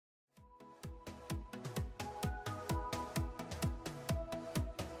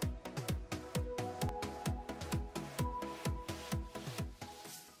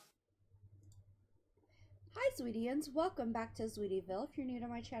Zweetians, welcome back to Zweetieville. If you're new to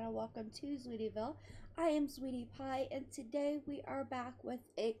my channel, welcome to Zweetieville. I am Sweetie Pie, and today we are back with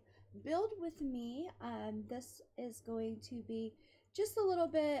a build with me. This is going to be just a little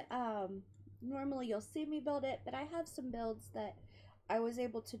bit, normally you'll see me build it, but I have some builds that I was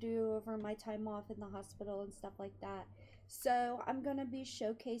able to do over my time off in the hospital and stuff like that. So I'm going to be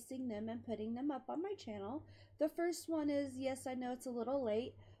showcasing them and putting them up on my channel. The first one is, yes, I know it's a little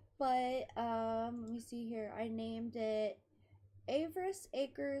late, but let me see here. I named it Avarice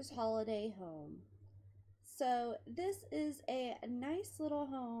Acres Holiday Home. So this is a nice little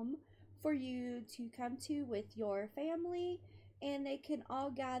home for you to come to with your family, and they can all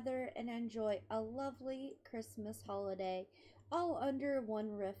gather and enjoy a lovely Christmas holiday all under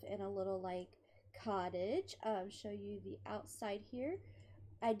one roof in a little like cottage. Show you the outside here.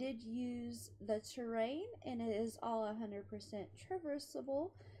 I did use the terrain, and it is all 100%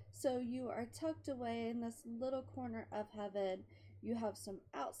 traversable. So you are tucked away in this little corner of heaven. You have some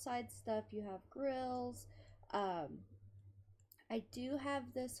outside stuff. You have grills. I do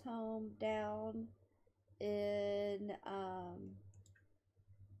have this home down in,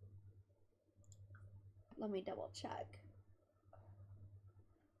 let me double check.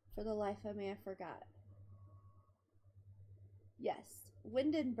 For the life of me, I forgot. Yes,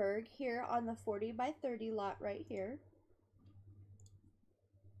 Windenburg here on the 40 by 30 lot right here.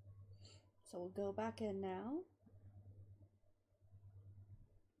 So we'll go back in now.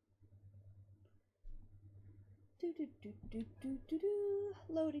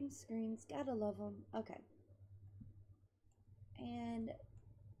 Loading screens, gotta love them. Okay. And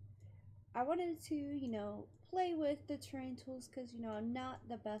I wanted to, play with the terrain tools because, I'm not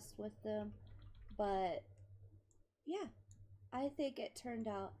the best with them. But, yeah, I think it turned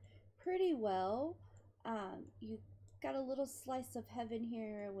out pretty well. You got a little slice of heaven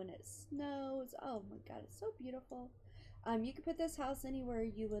here when it snows. Oh my god, it's so beautiful. You can put this house anywhere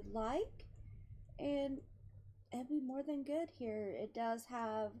you would like, and it'd be more than good here. It does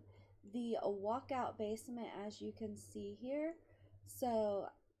have the walkout basement, as you can see here. So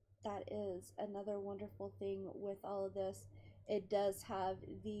that is another wonderful thing with all of this. It does have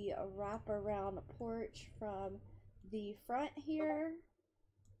the wraparound porch from the front here.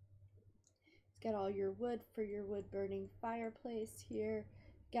 Got all your wood for your wood burning fireplace here.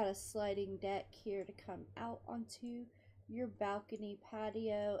 Got a sliding deck here to come out onto your balcony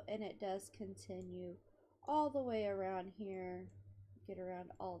patio, and it does continue all the way around here. Get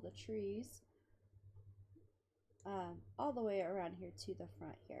around all the trees. All the way around here to the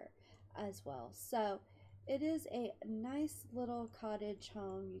front here as well. So it is a nice little cottage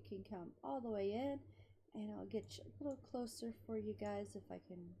home. You can come all the way in, and I'll get you a little closer for you guys if I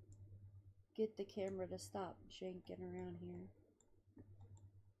can get the camera to stop janking around here.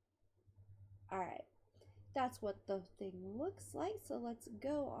 Alright, that's what the thing looks like. So let's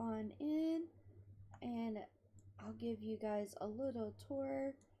go on in, and I'll give you guys a little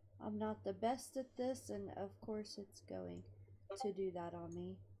tour. I'm not the best at this, and of course it's going to do that on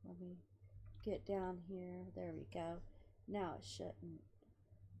me. Let me get down here. There we go. Now it shouldn't.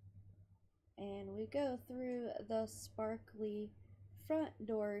 And we go through the sparkly front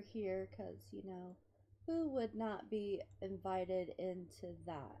door here because, who would not be invited into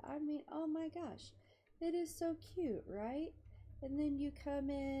that? I mean, oh my gosh, it is so cute, right? And then you come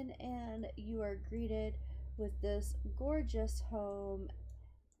in and you are greeted with this gorgeous home.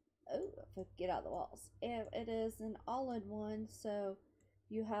 Oh, get out of the walls. And it is an all-in-one, so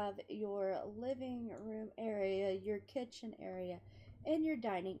you have your living room area, your kitchen area, and your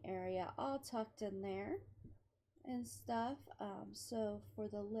dining area all tucked in there and stuff. So for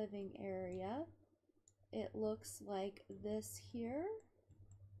the living area, it looks like this here.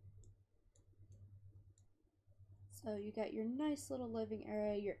 So you got your nice little living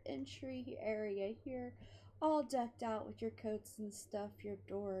area, your entry area here, all decked out with your coats and stuff, your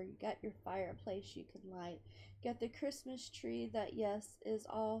door, you got your fireplace you can light. You got the Christmas tree that, yes, is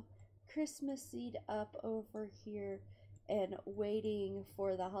all Christmassy up over here and waiting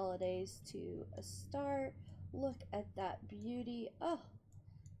for the holidays to start. Look at that beauty. Oh,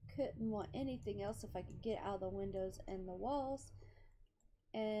 couldn't want anything else if I could get out of the windows and the walls.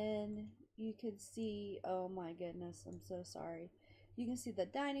 And you can see, oh my goodness, I'm so sorry. You can see the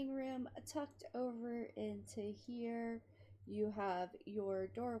dining room tucked over into here. You have your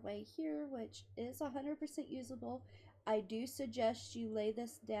doorway here, which is 100% usable. I do suggest you lay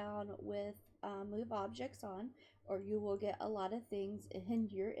this down with move objects on, or you will get a lot of things in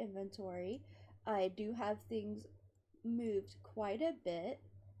your inventory. I do have things moved quite a bit,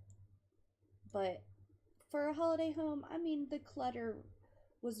 but for a holiday home, I mean, the clutter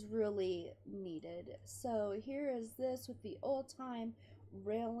was really needed. So here is this with the old time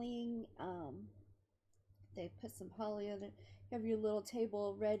railing. They put some holly on it. You have your little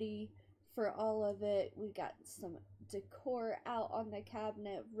table ready for all of it. We got some decor out on the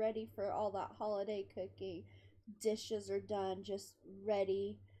cabinet ready for all that holiday cooking. Dishes are done, just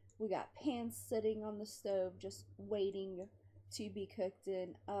ready. We got pans sitting on the stove just waiting to be cooked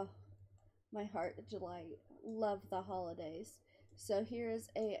in. Oh, my heart delight. Love the holidays. So here is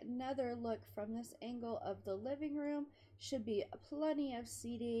another look from this angle of the living room. Should be plenty of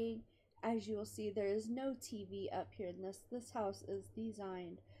seating. As you will see, there is no TV up here in this. This house is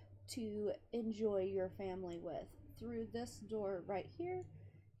designed to enjoy your family with. Through this door right here,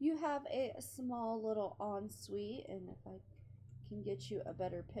 you have a small little ensuite, and if I can get you a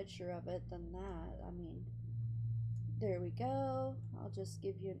better picture of it than that, I mean, there we go. I'll just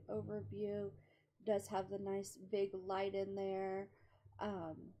give you an overview. It does have the nice big light in there.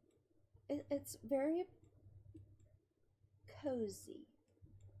 Um, it's very cozy.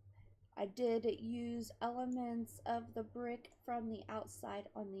 I did use elements of the brick from the outside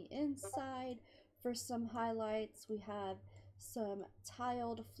on the inside for some highlights. We have some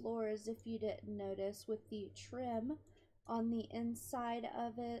tiled floors, if you didn't notice, with the trim on the inside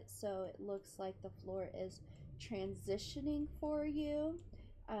of it, so it looks like the floor is transitioning for you.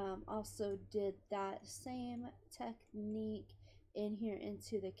 Also did that same technique in here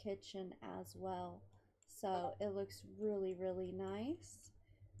into the kitchen as well, so it looks really, really nice.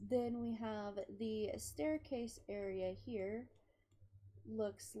 Then we have the staircase area here.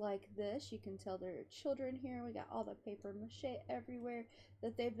 Looks like this. You can tell there are children here. We got all the paper mache everywhere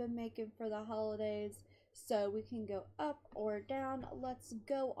that they've been making for the holidays. So we can go up or down. Let's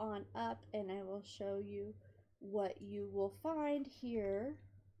go on up and I will show you what you will find here.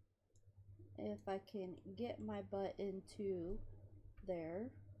 If I can get my butt into there.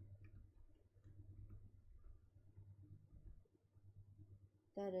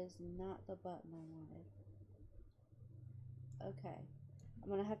 That is not the button I wanted. Okay, I'm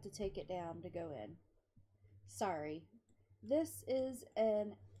gonna have to take it down to go in. Sorry. This is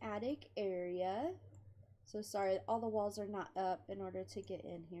an attic area. So sorry, all the walls are not up in order to get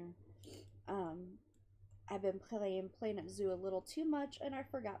in here. I've been playing Planet Zoo a little too much and I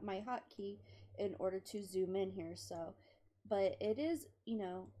forgot my hotkey in order to zoom in here. So, but it is, you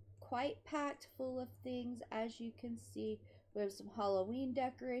know, quite packed full of things. As you can see, we have some Halloween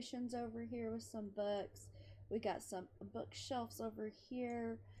decorations over here with some books. We got some bookshelves over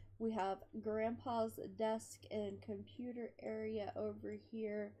here. We have Grandpa's desk and computer area over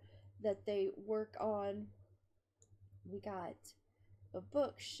here that they work on. We got a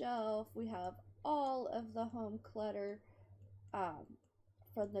bookshelf. We have all of the home clutter um,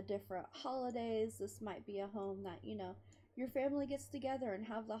 from the different holidays. This might be a home that, you know, your family gets together and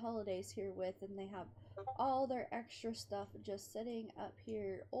have the holidays here with, and they have all their extra stuff just sitting up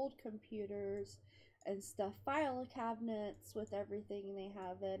here. Old computers and stuff, file cabinets with everything they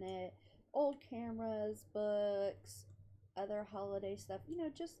have in it, old cameras, books, other holiday stuff, you know,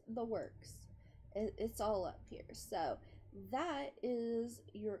 just the works. It's all up here. So that is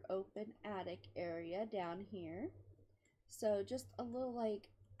your open attic area down here. So just a little like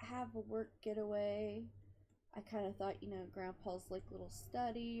have a work getaway. I kind of thought, you know, Grandpa's like little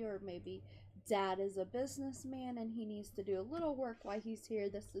study, or maybe Dad is a businessman and he needs to do a little work while he's here.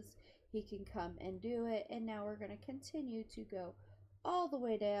 This is, he can come and do it. And now we're going to continue to go all the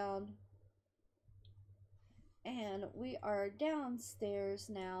way down. And we are downstairs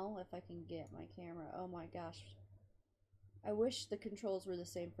now, if I can get my camera. Oh my gosh. I wish the controls were the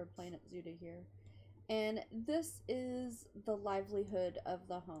same for Planet Zoo to here. And this is the livelihood of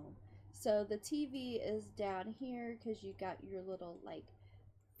the home. So the TV is down here because you got your little like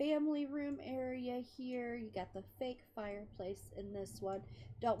family room area here. You got the fake fireplace in this one.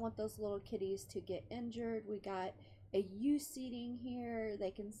 Don't want those little kitties to get injured. We got a U seating here. They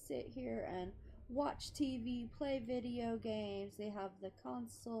can sit here and watch TV, play video games. They have the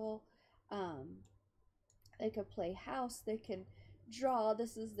console. They can play house. They can draw.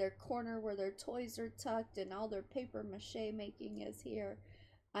 This is their corner where their toys are tucked and all their paper mache making is here.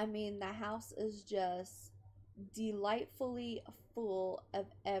 I mean, the house is just delightfully full of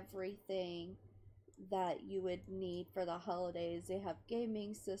everything that you would need for the holidays. They have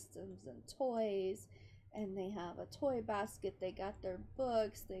gaming systems and toys, and they have a toy basket. They got their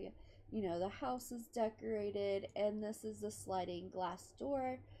books. They, you know, the house is decorated, and this is a sliding glass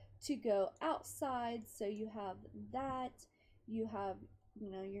door to go outside. So you have that. You have, you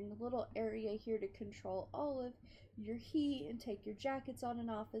know, your little area here to control all of your heat and take your jackets on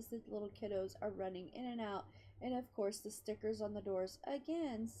and off as the little kiddos are running in and out And of course, the stickers on the doors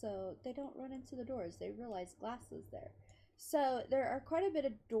again, so they don't run into the doors. They realize glass is there. So there are quite a bit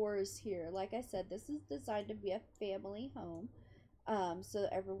of doors here. Like I said, this is designed to be a family home, so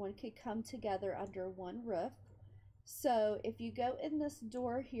everyone could come together under one roof. So if you go in this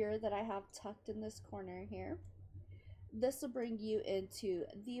door here that I have tucked in this corner here, this will bring you into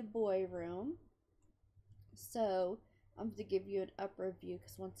the boy room. So I'm going to give you an upper view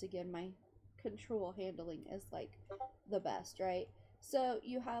because once again my control handling is like the best, right? So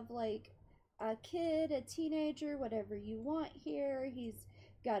you have like a kid, a teenager, whatever you want here. He's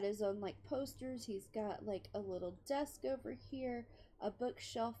got his own like posters. He's got like a little desk over here, a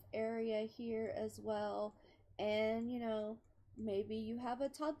bookshelf area here as well. And you know, maybe you have a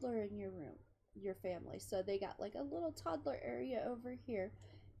toddler in your room, your family. So they got like a little toddler area over here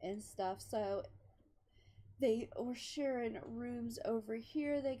and stuff. So they were sharing rooms over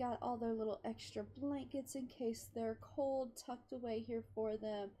here. They got all their little extra blankets in case they're cold tucked away here for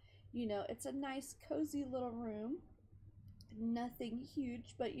them. You know, it's a nice cozy little room. Nothing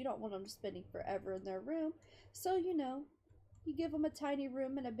huge, but you don't want them spending forever in their room. So, you know, you give them a tiny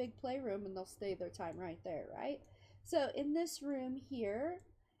room and a big playroom and they'll stay their time right there, right? So in this room here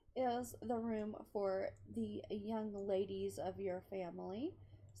is the room for the young ladies of your family.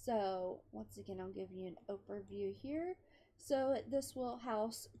 So once again, I'll give you an overview here. So this will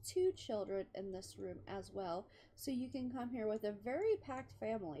house 2 children in this room as well. So you can come here with a very packed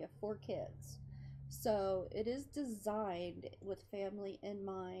family of 4 kids. So it is designed with family in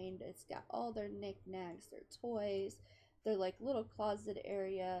mind. It's got all their knickknacks, their toys, their like little closet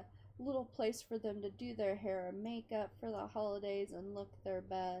area, little place for them to do their hair and makeup for the holidays and look their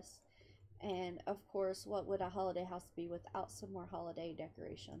best. And of course, what would a holiday house be without some more holiday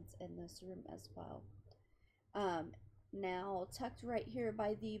decorations in this room as well? Now, tucked right here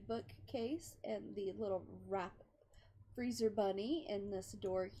by the bookcase and the little wrap freezer bunny in this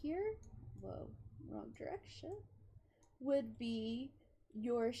door here, whoa, wrong direction, would be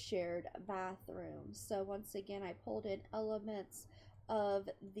your shared bathroom. So once again, I pulled in elements of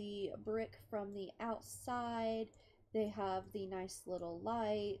the brick from the outside. They have the nice little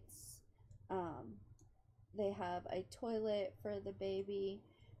lights. They have a toilet for the baby.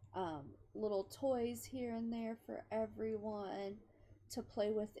 Little toys here and there for everyone to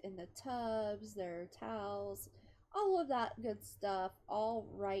play with in the tubs, their towels, all of that good stuff, all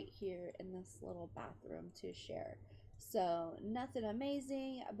right here in this little bathroom to share. So nothing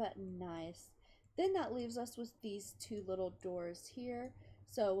amazing, but nice. Then that leaves us with these 2 little doors here.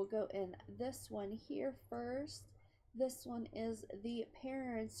 So we'll go in this one here first. This one is the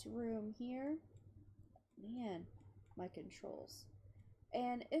parents' room here. Man, my controls.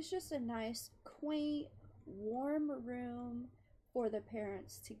 And it's just a nice, quaint, warm room for the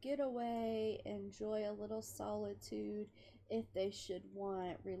parents to get away, enjoy a little solitude if they should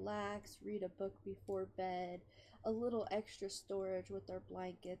want, relax, read a book before bed, a little extra storage with their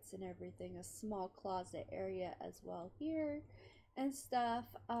blankets and everything, a small closet area as well here and stuff.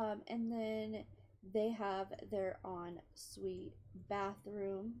 And then they have their ensuite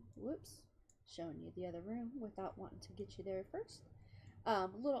bathroom. Whoops, showing you the other room without wanting to get you there first.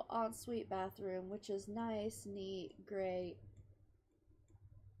 Little ensuite bathroom, which is nice, neat, great.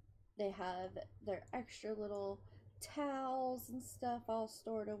 They have their extra little towels and stuff all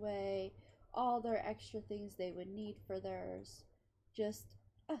stored away, all their extra things they would need for theirs. Just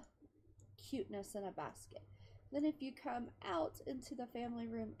cuteness in a basket. Then if you come out into the family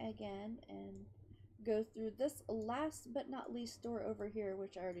room again and go through this last but not least door over here,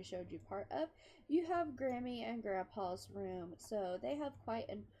 which I already showed you part of, you have Grammy and Grandpa's room. So they have quite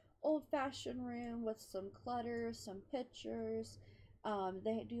an old-fashioned room with some clutter, some pictures.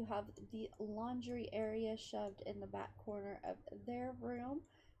 They do have the laundry area shoved in the back corner of their room.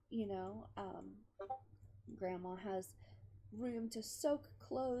 You know, Grandma has room to soak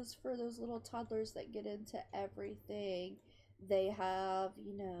clothes for those little toddlers that get into everything. They have,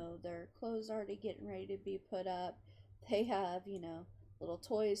 you know, their clothes already getting ready to be put up. They have, you know, little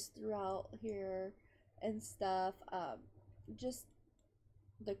toys throughout here and stuff. Just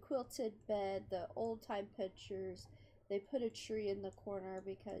the quilted bed, the old time pictures. They put a tree in the corner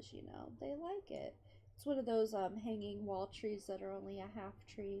because, you know, they like it. It's one of those hanging wall trees that are only a half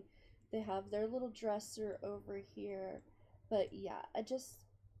tree. They have their little dresser over here. But yeah,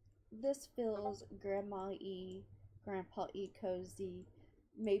 this feels grandma-y, grandpa-y cozy.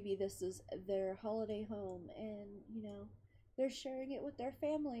 Maybe this is their holiday home and, you know, they're sharing it with their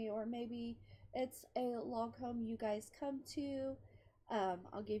family, or maybe it's a log home you guys come to.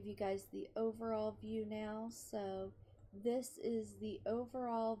 I'll give you guys the overall view now. So This is the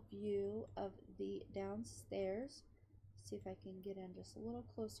overall view of the downstairs. See if I can get in just a little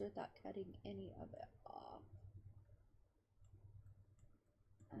closer without cutting any of it off.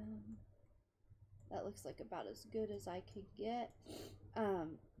 That looks like about as good as I can get.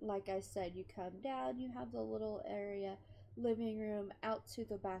 Like I said, you come down, you have the little area, living room, out to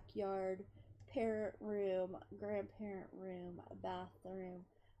the backyard, parent room, grandparent room, bathroom,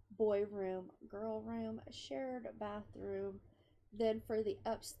 boy room, girl room, shared bathroom. Then for the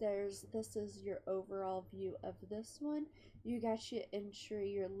upstairs, this is your overall view of this one. You got your entry,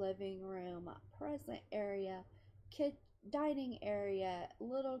 your living room, present area, dining area,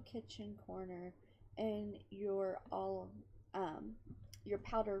 little kitchen corner, and your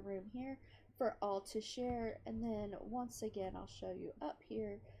powder room here for all to share. And then once again, I'll show you up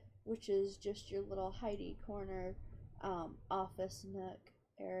here, which is just your little hidey corner, office nook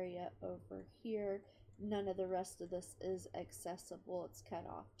area over here. None of the rest of this is accessible. It's cut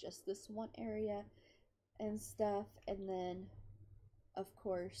off just this one area and stuff. And then of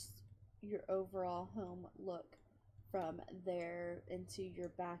course your overall home look from there into your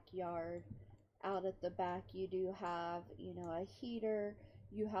backyard. Out at the back, you do have, you know, a heater,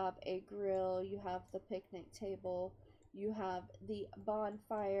 you have a grill, you have the picnic table, you have the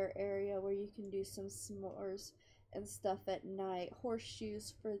bonfire area where you can do some s'mores and stuff at night,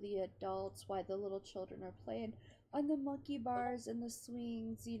 horseshoes for the adults while the little children are playing on the monkey bars and the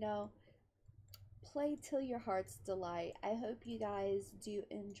swings. You know, play till your heart's delight. I hope you guys do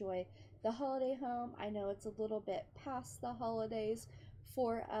enjoy the holiday home. I know it's a little bit past the holidays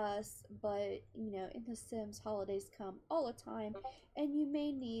for us, but you know, in The Sims, holidays come all the time, and you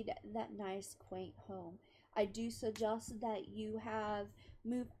may need that nice, quaint home. I do suggest that you have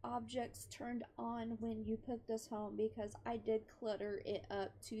move objects turned on when you put this home, because I did clutter it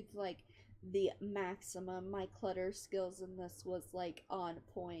up to like the maximum. My clutter skills in this was like on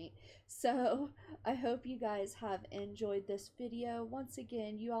point. So I hope you guys have enjoyed this video. Once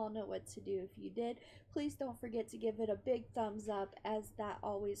again, you all know what to do. If you did, please don't forget to give it a big thumbs up, as that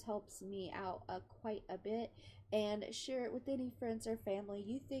always helps me out quite a bit. And share it with any friends or family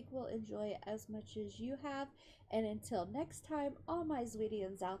you think will enjoy it as much as you have. And until next time, all my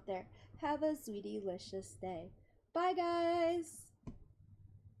Zweetians out there, have a Zweetielicious day. Bye guys!